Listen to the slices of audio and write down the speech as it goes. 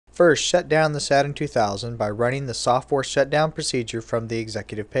First, shut down the Saturn 2000 by running the software shutdown procedure from the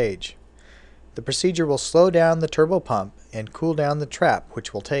executive page. The procedure will slow down the turbo pump and cool down the trap,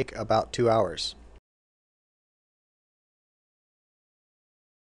 which will take about 2 hours.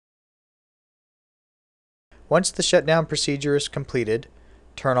 Once the shutdown procedure is completed,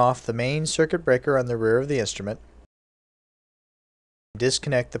 turn off the main circuit breaker on the rear of the instrument.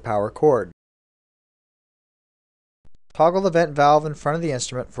 Disconnect the power cord. Toggle the vent valve in front of the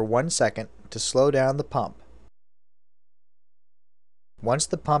instrument for 1 second to slow down the pump. Once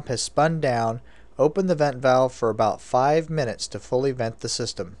the pump has spun down, open the vent valve for about 5 minutes to fully vent the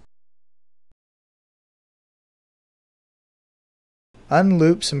system.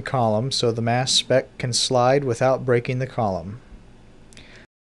 Unloop some columns so the mass spec can slide without breaking the column.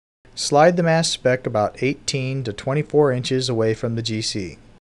 Slide the mass spec about 18 to 24 inches away from the GC.